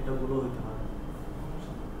এটা গুলো হইতে হবে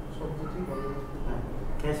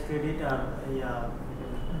ক্যাশ ক্রেডিট আর ইয়া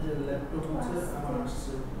যে ল্যাপটপ হচ্ছে আমার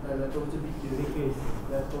আসছে, ল্যাপটপ হচ্ছে বিক্রি হয়েছে,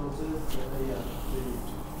 ল্যাপটপ হচ্ছে ইয়া ক্রেডিট।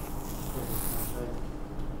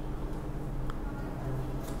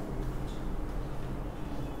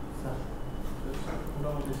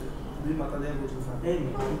 মোটামুটি দুই মাথা দিয়ে বলছেন স্যার। এই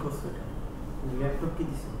কি করছো এটা? ল্যাপটপ কি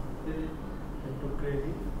দিছো? Laptop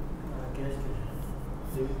credit cash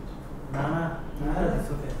debit. না না কি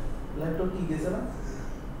দিছো কে? ল্যাপটপ কি গেছে না?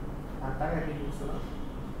 আর টাকা কি ঢুকছে না?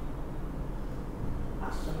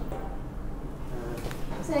 আসছে না।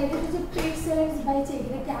 স্যার এটা যে পেড সেলার্স বাই চেক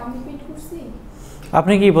এটা কি আমি পেড করছি?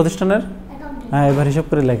 আপনি কি প্রতিষ্ঠানের? অ্যাকাউন্টে। হ্যাঁ এবার হিসাব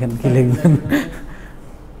করে লেখেন কি লিখবেন।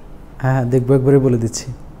 হ্যাঁ দেখবো একবারে বলে দিচ্ছি।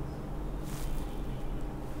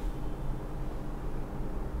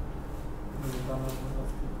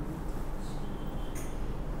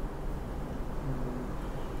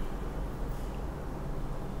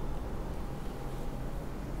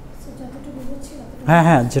 স্যার যতটুকু বুঝছি হ্যাঁ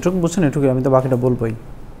হ্যাঁ যেটুকু বুঝছেন এটুকু, আমি তো বাকিটা বলবোই।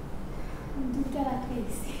 দুটো রাখতে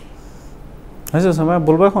গেছি হয়েছে সময়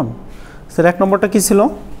বলবো এখন। স্যার 1 নম্বরটা কী ছিল?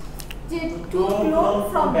 যে টু লোন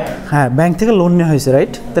ফ্রম ব্যাংক। হ্যাঁ ব্যাংক থেকে লোন নেওয়া হয়েছে,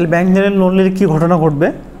 রাইট? তাহলে ব্যাংক থেকে লোন নিলে কী ঘটনা ঘটবে?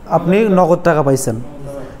 আপনি নগদ টাকা পাইছেন,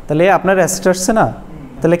 তাহলে আপনার অ্যাসেট আসছে না,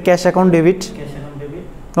 তাহলে cash account debit, cash account debit,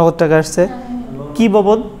 নগদ টাকা আসছে। কি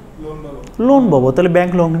বাবদ? লোন বাবদ, তাহলে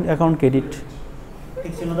ব্যাংক লোন অ্যাকাউন্ট ক্রেডিট।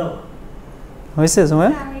 ঠিক ছিল দাও। হয়েছে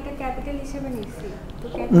সময়? আমি এটা ক্যাপিটাল হিসেবে নিচ্ছি তো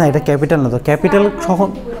না এটা ক্যাপিটাল না, তো ক্যাপিটাল কখন,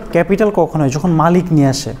 ক্যাপিটাল কখন হয়? যখন মালিক নিয়ে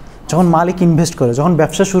আসে, যখন মালিক ইনভেস্ট করে, যখন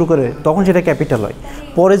ব্যবসা শুরু করে, তখন সেটা ক্যাপিটাল হয়।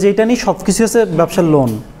 পরে যেটা নিয়ে সব কিছু হচ্ছে ব্যবসার লোন।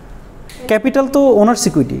 ক্যাপিটাল তো ওনার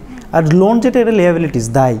সিকিউরিটি, আর লোন যেটা এটা লিয়াবিলিটিস,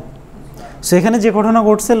 দায়। সো এখানে যে ঘটনা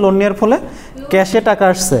ঘটছে, লোন নেওয়ার ফলে ক্যাশে টাকা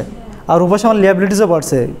আসছে, আর উপাসে আমার লিয়াবিলিটিসও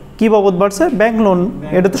বাড়ছে। কী বাবদ বাড়ছে? ব্যাংক লোন,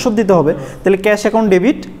 এটা তো সব দিতে হবে। তাহলে cash account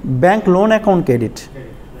debit, bank loan account credit.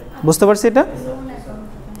 বুঝতে পারছি এটা?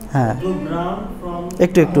 হ্যাঁ টু গ্রাউন্ড ফ্রম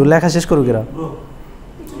একটু একটু লেখা শেষ করুক এরা।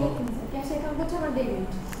 কিছু লিখুন স্যার ক্যাশ অ্যাকাউন্ট হচ্ছে আমার ডেবিট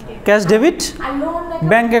ক্যাশ ডেবিট, আর loan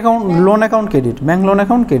bank account loan account credit, bank loan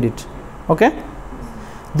account credit. ওকে।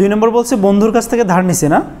 2 নম্বর বলছে বন্ধুর কাছ থেকে ধার নিছে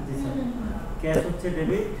না, ক্যাশ হচ্ছে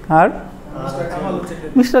ডেবিট আর মিস্টার কামাল হচ্ছে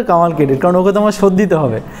মিস্টার কামাল ক্রেডিট, কারণ ওকে তো আমার শোধ দিতে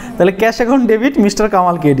হবে। তাহলে cash account debit, mister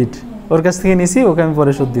Kamal credit, ওর কাছ থেকে নিছি, ওকে আমি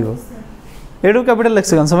পরে শোধ দিব। এটাও ক্যাপিটাল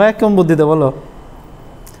লেখছে কেন সময়? কেমন বুদ্ধিতে বলো?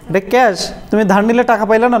 এটা ক্যাশ, তুমি ধার নিলে টাকা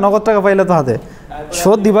পাইলে না, নগদ টাকা পাইলে তো হাতে,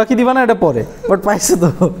 শোধ দিবা কি দিবা না এটা পরে, বাট পাইছে তো।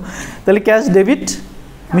 তাহলে cash debit,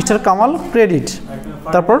 mister Kamal credit.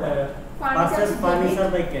 তারপর পারচেজ ফার্নিচার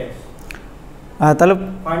বাই ক্যাশ, তাহলে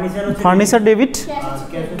ফার্নিচার হচ্ছে furniture debit, cash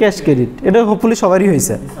cash credit, এটা হোপফুলি সবারই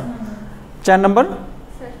হয়েছে। 4 নম্বর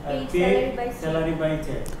pay salary by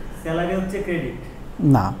check, salary হচ্ছে ক্রেডিট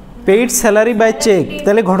না, পেইড স্যালারি বাই চেক।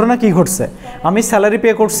 তাহলে ঘটনা কি ঘটছে? আমি স্যালারি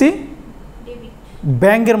পে করছি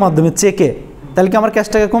ব্যাংকের মাধ্যমে, চেকে, তাহলে কি আমার ক্যাশ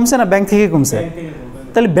টাকা কমছে না ব্যাংক থেকে কমছে? ব্যাংক থেকে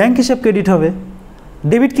বলবেন। তাহলে ব্যাংক হিসাব ক্রেডিট হবে।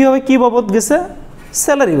 ডেবিট কী হবে? কী বাবদ গেছে?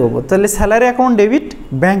 স্যালারি বাবদ। তাহলে স্যালারি অ্যাকাউন্ট ডেবিট,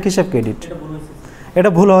 ব্যাংক হিসাব ক্রেডিট। এটা ভুল হয়েছে, এটা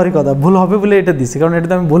ভুল হওয়ারই কথা, ভুল হবে বলে এটা দিছি, কারণ এটা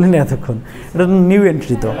তো আমি বলিনি এতক্ষণ, এটা তো নিউ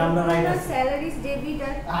এন্ট্রি। তো তাহলে আমরা রাইট আছে স্যালারিজ ডেবিট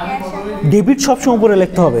আর ক্যাশ ডেবিট সবসময় উপরে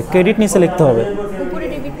লিখতে হবে, ক্রেডিট নিচে লিখতে হবে, উপরে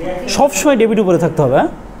ডেবিট সবসময় ডেবিট উপরে থাকতে হবে। হ্যাঁ,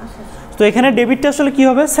 তো এখানে ডেবিটটা আসলে কী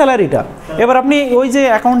হবে? স্যালারিটা। এবার আপনি ওই যে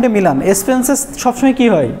অ্যাকাউন্টে মিলান, এক্সপেন্সেস সবসময় কী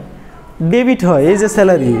হয়? ডেবিট হয়। এই যে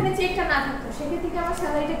স্যালারি, এখানে চেকটা না থাকতো সেক্ষেত্রে কি আমার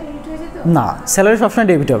স্যালারিটা ক্রেডিট হয়ে যেত? না, স্যালারি সবসময়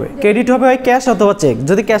ডেবিট হবে। ক্রেডিট হবে হয় ক্যাশ অথবা চেক।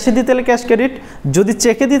 যদি ক্যাশে দিই তাহলে ক্যাশ ক্রেডিট, যদি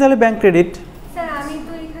চেকে দিই তাহলে ব্যাংক ক্রেডিট। স্যার আমি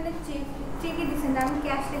তো এখানে চেকে দিছেন, আমি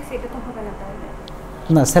ক্যাশ লিখছি, এটা তো হবে না তাহলে।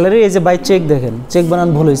 না, স্যালারি এই যে বাই চেক, দেখেন চেক বানান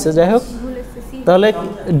ভুল হয়েছে, যাই হোক। ভুল এসেছে। তাহলে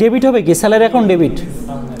ডেবিট হবে কি? স্যালারি অ্যাকাউন্ট ডেবিট,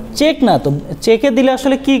 চেক না তো। চেকে দিলে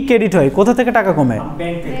আসলে কি ক্রেডিট হয়? কোথা থেকে টাকা কমে?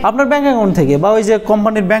 ব্যাংক থেকে, আপনার ব্যাংক অ্যাকাউন্ট থেকে, বা ওই যে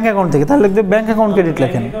কোম্পানির ব্যাংক অ্যাকাউন্ট থেকে। তাহলে ব্যাংক অ্যাকাউন্ট ক্রেডিট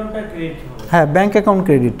লেখেন। অ্যাকাউন্টটা ক্রেডিট হবে। হ্যাঁ, ব্যাংক অ্যাকাউন্ট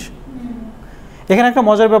ক্রেডিট। এখানে একটা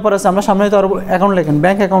মজার ব্যাপার আছে, আমরা সামনে তো আরও অ্যাকাউন্ট লেখেন,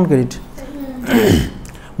 ব্যাংক অ্যাকাউন্ট ক্রেডিট।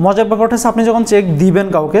 মজার ব্যাপারটা হচ্ছে আপনি যখন চেক দিবেন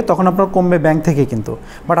কাউকে, তখন আপনার কমবে ব্যাংক থেকে কিন্তু,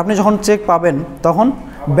 বাট আপনি যখন চেক পাবেন তখন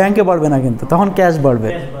ব্যাংকে বাড়বে না কিন্তু, তখন ক্যাশ বাড়বে।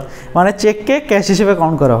 মানে চেককে ক্যাশ হিসেবে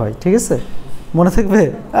কাউন্ট করা হয়, ঠিক আছে? মনে থাকবে?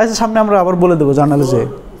 আচ্ছা, সামনে আমরা আবার বলে দেবো জার্নালে যে।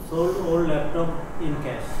 Sold old laptop in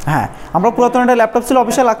cash, হ্যাঁ, আমরা পুরাতন একটা ল্যাপটপ ছিল,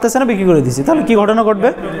 অফিসে লাগতেছে না, বিক্রি করে দিছি, তাহলে কি ঘটনা ঘটবে?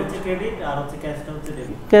 হচ্ছে ক্রেডিট আর হচ্ছে ক্যাশটা হচ্ছে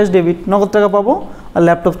ডেবিট। ক্যাশ ডেবিট, নগদ টাকা পাবো, আর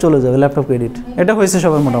ল্যাপটপ চলে যাবে, ল্যাপটপ ক্রেডিট। এটা হয়েছে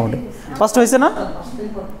সবার মোটামুটি। ফার্স্ট হয়েছে না?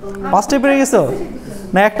 ফার্স্টে পেরে গেছো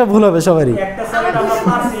না? একটা ভুল হবে সবারই। একটা সাইড আমরা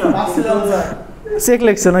পারছিলাম চেক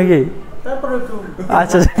লিখছো নাকি? তারপরে একটু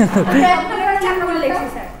আচ্ছা আপনারা চাপ করে লিখছি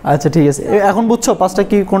স্যার। আচ্ছা, ঠিক আছে। এখন বুঝছো পাঁচটা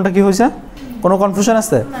কি, কোনটা কি হয়েছে? কোনো কনফিউশন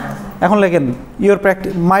আছে? এখন লেখেন ইয়োর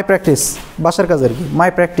প্র্যাকটিস, মাই প্র্যাকটিস, বাসার কাজ আর কি, মাই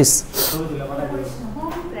প্র্যাকটিস।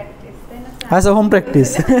 হোম প্র্যাকটিস তাই না স্যার? আচ্ছা, home practice,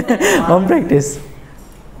 home practice.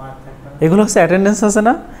 Mark থাকবে। এগুলো হচ্ছে অ্যাটেন্ডেন্স আছে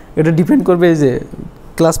না, এটা ডিপেন্ড করবে এই যে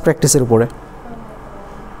ক্লাস প্র্যাকটিসের উপরে।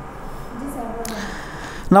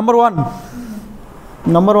 নাম্বার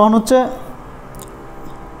ওয়ান হচ্ছে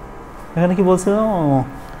এখানে কি বলছিলাম,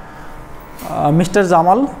 mister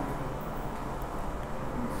Jamal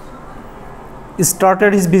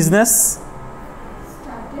started his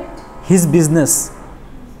business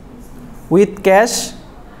with cash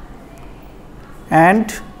and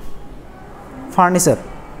furniture.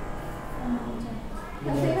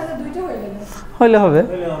 এখানে দুইটা হয়ে গেল, হইলে হবে।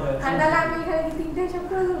 আর তাহলে আমি এখানে কি তিনটা হিসাব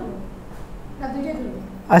করে দেবো না দুইটা দেবো?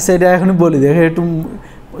 আচ্ছা এটা এখনই বলি, দেখে একটু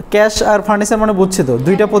ক্যাশ আর ফার্নিচার মানে বুঝছি তো,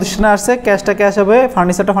 দুইটা প্রতিষ্ঠানে আসছে, ক্যাশটা ক্যাশ হবে,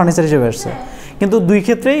 ফার্নিচারটা ফার্নিচার হিসেবে আসছে, কিন্তু দুই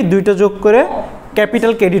ক্ষেত্রেই দুইটা যোগ করে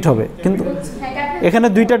ক্যাপিটাল ক্রেডিট হবে, কিন্তু এখানে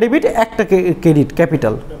দুইটা ডেবিট একটা ক্রেডিট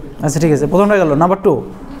ক্যাপিটাল। আচ্ছা ঠিক আছে, প্রথমটা গেল। নাম্বার 2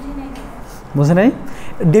 বুঝে নাই,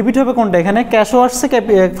 ডেবিট হবে কোনটা, এখানে ক্যাশও আসছে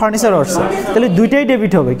ফার্নিচারও আসছে, তাহলে দুইটাই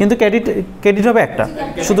ডেবিট হবে, কিন্তু ক্রেডিট হবে একটা,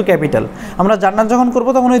 শুধু ক্যাপিটাল। আমরা জার্নাল যখন করব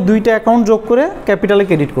তখন ওই দুইটা অ্যাকাউন্ট যোগ করে ক্যাপিটালে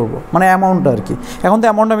ক্রেডিট করব, মানে অ্যামাউন্টটা আর কি। এখন তো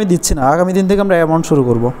অ্যামাউন্ট আমি দিচ্ছি না, আগামী দিন থেকে আমরা অ্যামাউন্ট শুরু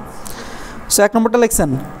করব। সো 1 নম্বরটা লিখছেন,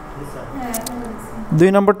 2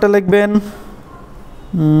 নম্বরটা লিখবেন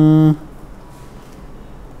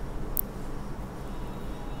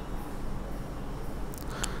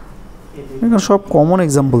এখানে সব কমন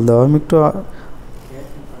এক্সাম্পল দেওয়া, আমি একটু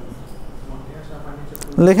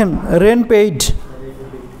লেখেন রেন্ট পেইড,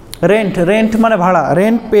 রেন্ট মানে ভাড়া,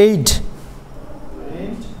 রেন্ট পেইড।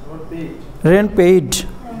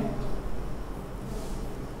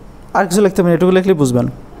 আর কিছু লিখতে হবে, এটুকু লিখলে বুঝবেন।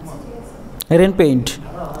 Rent paid.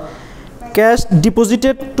 Cash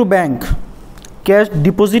deposited to bank, cash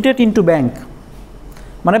deposited into bank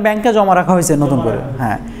মানে ব্যাংকে জমা রাখা হয়েছে নতুন করে,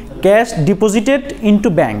 হ্যাঁ, ক্যাশ ডিপোজিটেড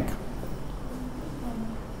ইনটু ব্যাংক।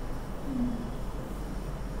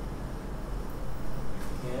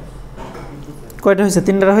 কয়টা হয়েছে,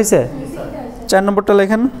 3টা হয়েছে। 4 নম্বরটা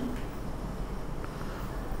লেখেন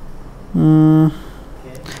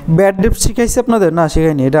ব্যাড ডেট শিখাইছে আপনাদের, না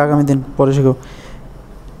শিখাইনি, এটা আগামী দিন পরে শিখো।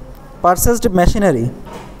 Purchased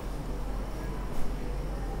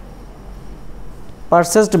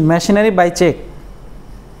machinery by check.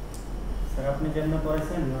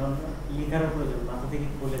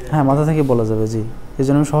 হ্যাঁ মাথা থেকে বলা যাবে, জি, এই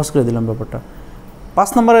জন্য আমি সহজ করে দিলাম ব্যাপারটা। 5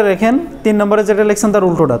 নম্বরে রেখেন, 3 নম্বরে যেটা লিখছেন তার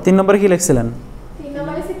উল্টোটা। 3 নম্বরে কি লিখছিলেন? 3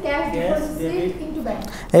 নম্বরে আছে ক্যাশ ডিপোজিট ইনটু ব্যাংক।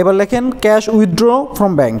 এবার লেখেন cash withdraw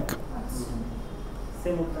from bank.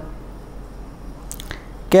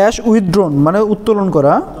 Cash withdrawn মানে উত্তোলন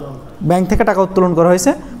করা, ব্যাংক থেকে টাকা উত্তোলন করা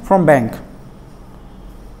হয়েছে ফ্রম ব্যাংক।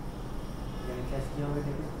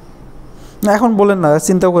 না এখন বলেন না,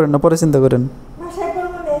 চিন্তাও করেন না, পরে চিন্তা করেন।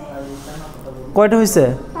 কয়টা হয়েছে?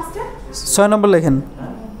 6 নম্বর লেখেন।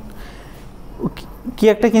 কি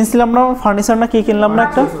একটা কিনছিলাম না, ফার্নিচার না কি কিনলাম না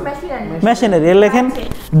একটা, মেশিনারি। এর লেখেন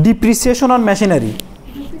ডিপ্রিসিয়েশন অন মেশিনারি।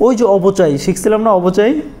 ওই যে অবচয় শিখছিলাম না,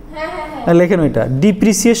 অবচয়, লেখেন ওইটা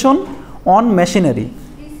ডিপ্রিসিয়েশন অন মেশিনারি।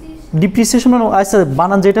 ডিপ্রিসিয়েশন, আচ্ছা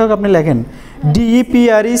বানান যেটা হোক আপনি লেখেন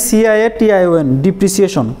DEPRECIATION,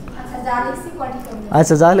 ডিপ্রিসিয়েশন।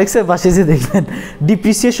 আচ্ছা যা লিখছে বাসে যে দেখবেন,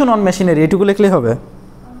 ডিপ্রিসিয়েশন অন মেশিনারি, এটুকু লিখলে হবে,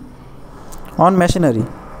 অন মেশিনারি।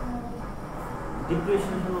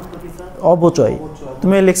 অবচয়,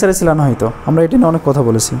 তুমি এই লেকচারে ছিল না হয়তো, আমরা এটা নিয়ে অনেক কথা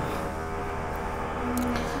বলেছি।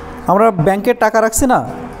 আমরা ব্যাংকের টাকা রাখছি না,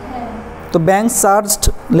 তো ব্যাংক চার্জড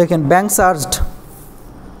লেখেন, ব্যাংক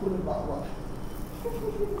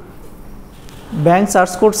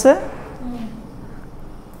চার্জ করছে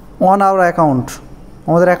অন আওয়ার অ্যাকাউন্ট,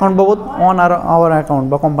 আমাদের অ্যাকাউন্ট বাবদ, অন আওয়ার অ্যাকাউন্ট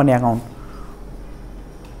বা কোম্পানি অ্যাকাউন্ট।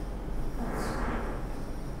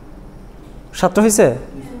 7টা হয়েছে,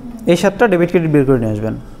 এই 7টা ডেবিট ক্রেডিট বের করে নিয়ে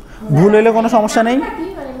আসবেন। ভুল হইলে কোনো সমস্যা নেই,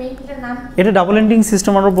 এটা ডাবল এন্ট্রি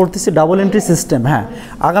সিস্টেম আমরা পড়তেছি, ডাবল এন্ট্রি সিস্টেম। হ্যাঁ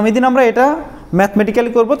আগামী দিন আমরা এটা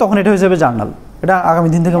ম্যাথমেটিক্যালি করবো, তখন এটা হয়ে যাবে জার্নাল। এটা আগামী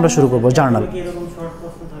দিন থেকে আমরা শুরু করবো জার্নাল।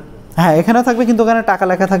 হ্যাঁ এখানে থাকবে, কিন্তু ওখানে টাকা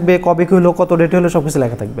লেখা থাকবে, কবে কি হলো, কত ডেট হলো, সব কিছু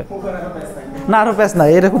লেখা থাকবে। না আরও প্যাচ না,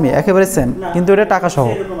 এরকমই একেবারে সেম, কিন্তু এটা টাকা সহ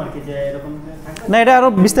না, এটা আরও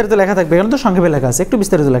বিস্তারিত লেখা থাকবে। এখানে তো সংক্ষেপে লেখা আছে, একটু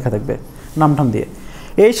বিস্তারিত লেখা থাকবে নাম টাম দিয়ে।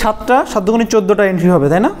 এই 7টা 7 গুণে 14টা এন্ট্রি হবে,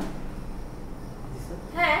 তাই না?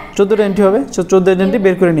 14টা এন্ট্রি হবে, 14 এন্ট্রি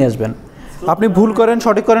বের করে নিয়ে আসবেন। আপনি ভুল করেন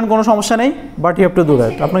সঠিক করেন কোনো সমস্যা নেই, but you have to do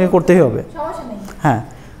that, আপনাকে করতেই হবে। হ্যাঁ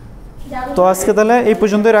তো আজকে তাহলে এই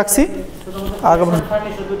পর্যন্তই রাখছি, আগামী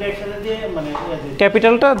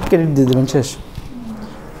ক্যাপিটালটা ক্রেডিট দিয়ে দেবেন, শেষ।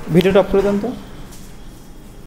 ভিডিওটা অফ করে দেন তো।